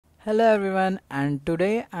Hello everyone, and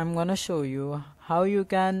today I'm gonna show you how you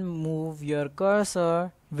can move your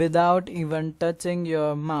cursor without even touching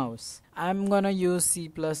your mouse. I'm gonna use C++,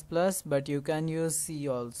 but you can use C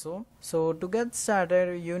also. So to get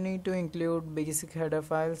started, you need to include basic header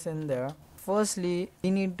files in there. Firstly,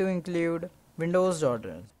 we need to include windows.h.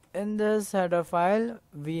 In this header file,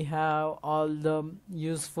 we have all the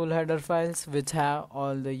useful header files which have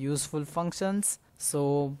all the useful functions.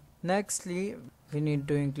 So nextly, we need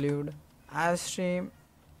to include iStream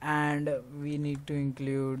and we need to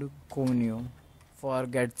include conio for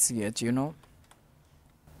getch,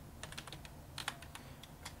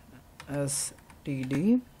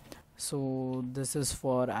 std. So this is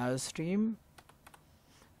for iStream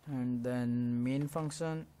and then main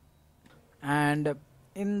function, and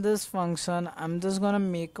in this function I'm just gonna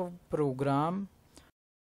make a program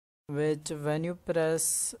which when you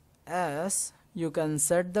press S you can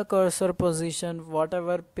set the cursor position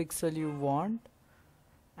whatever pixel you want,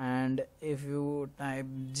 and if you type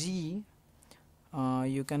G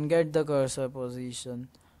you can get the cursor position.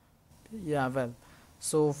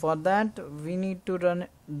 So for that we need to run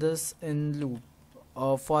this in loop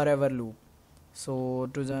or forever loop. So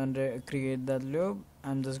to create that loop,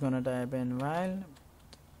 I'm just gonna type in while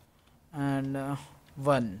and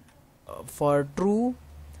 1 for true.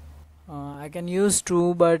 I can use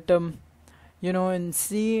true, but in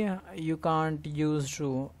C you can't use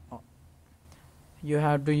true, you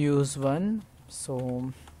have to use 1,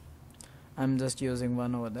 so I'm just using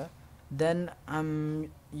 1 over there. Then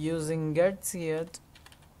I'm using getch,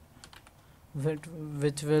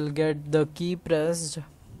 which will get the key pressed,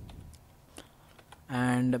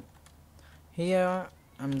 and here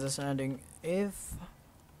I'm just adding if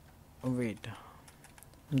I'm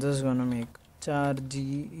just gonna make char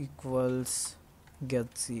g equals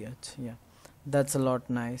getch. Yeah, that's a lot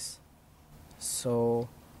nice. So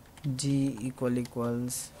g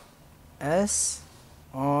equals s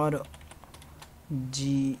or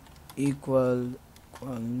g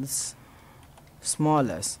equals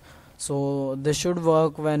small s. So this should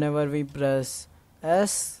work whenever we press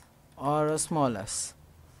s or a small s.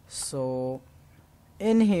 So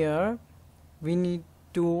in here we need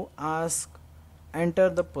to ask enter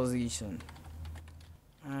the position,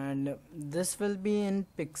 and this will be in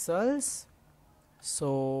pixels.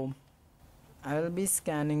 So I will be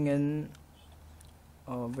scanning in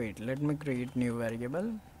let me create new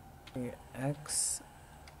variable x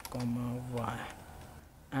comma y,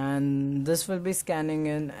 and this will be scanning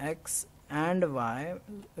in x and y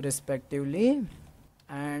respectively.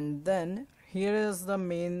 And then here is the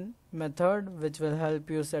main method which will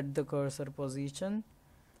help you set the cursor position.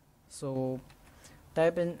 So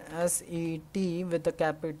type in set with a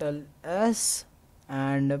capital S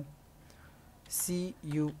and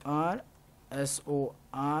cursor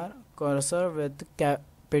cursor with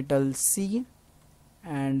capital C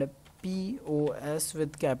and POS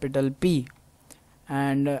with capital P,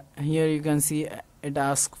 and here you can see it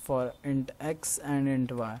asks for int x and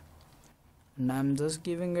int y, and I'm just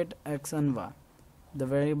giving it x and y, the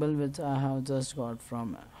variable which I have just got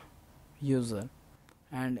from user.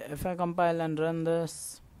 And if I compile and run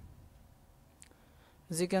this,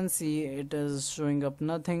 as you can see it is showing up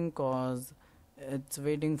nothing cause it's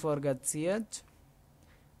waiting for getch.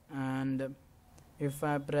 And if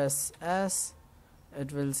I press S,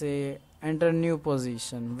 it will say enter new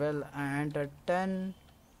position. Well, I entered 10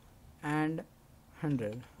 and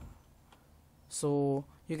 100, so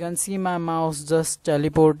you can see my mouse just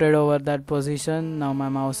teleported over that position. Now my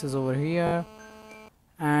mouse is over here,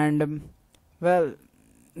 and well,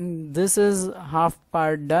 this is half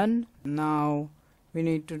part done. Now we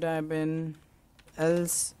need to type in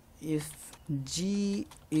else if g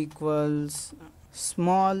equals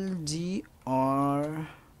small g or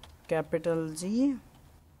capital G.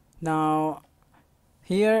 Now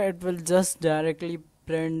here it will just directly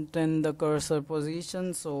print in the cursor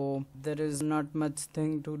position, so there is not much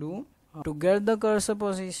thing to do. To get the cursor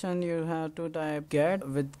position you have to type get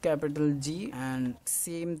with capital G, and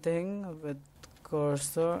same thing with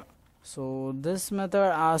cursor. So this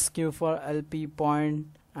method asks you for LP point,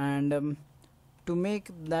 and to make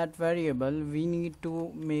that variable we need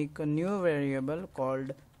to make a new variable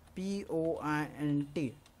called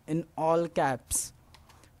point in all caps.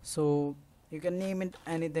 So you can name it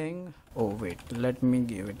anything. Let me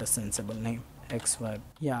give it a sensible name, xy.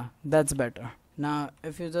 Yeah, that's better. Now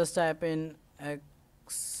if you just type in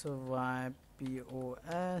xypos,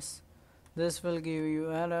 this will give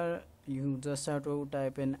you error. You just have to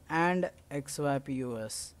type in and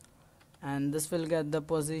xypos, and this will get the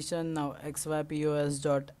position. Now xypos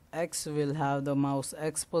dot x will have the mouse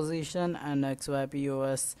x position, and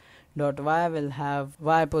xypos dot y will have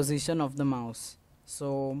y position of the mouse.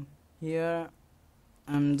 So here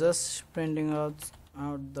I'm just printing out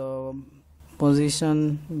the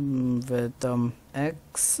position with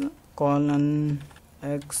x colon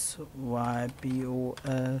x y p o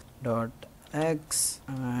s dot x,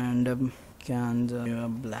 and can just do a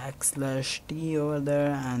 /t over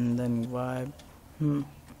there, and then y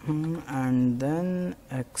and then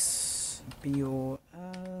x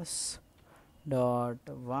pos dot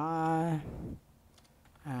y,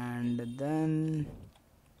 and then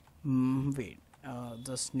wait,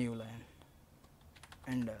 just new line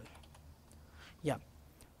ender. Yeah,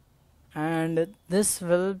 and this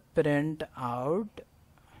will print out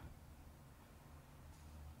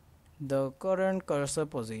the current cursor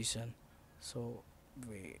position. So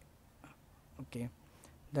wait, okay,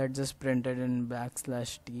 that just printed in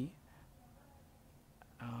 /t.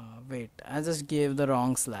 Wait, I just gave the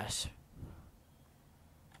wrong slash.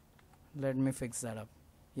 Let me fix that up.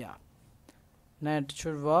 Yeah, now it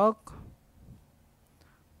should work.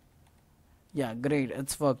 Yeah, great,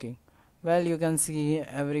 it's working. Well, you can see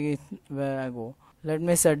everywhere I go. Let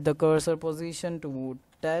me set the cursor position to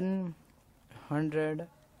 10, 100,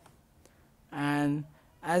 and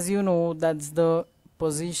as you know, that's the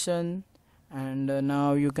position. And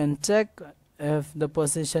now you can check if the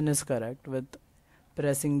position is correct with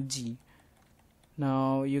pressing G.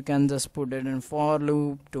 Now you can just put it in for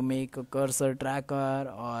loop to make a cursor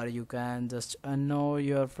tracker, or you can just annoy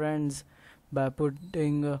your friends by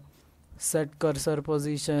putting set cursor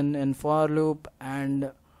position in for loop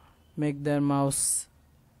and make their mouse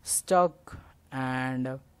stuck,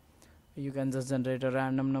 and you can just generate a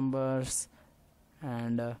random numbers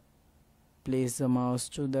and place the mouse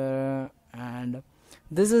to there. And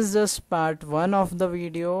this is just part 1 of the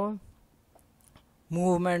video,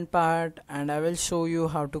 movement part, and I will show you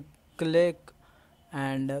how to click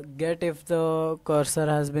and get if the cursor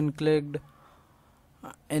has been clicked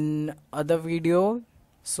in other video.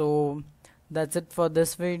 So that's it for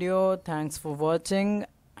this video. Thanks for watching,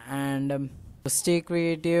 and stay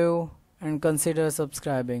creative and consider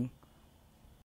subscribing.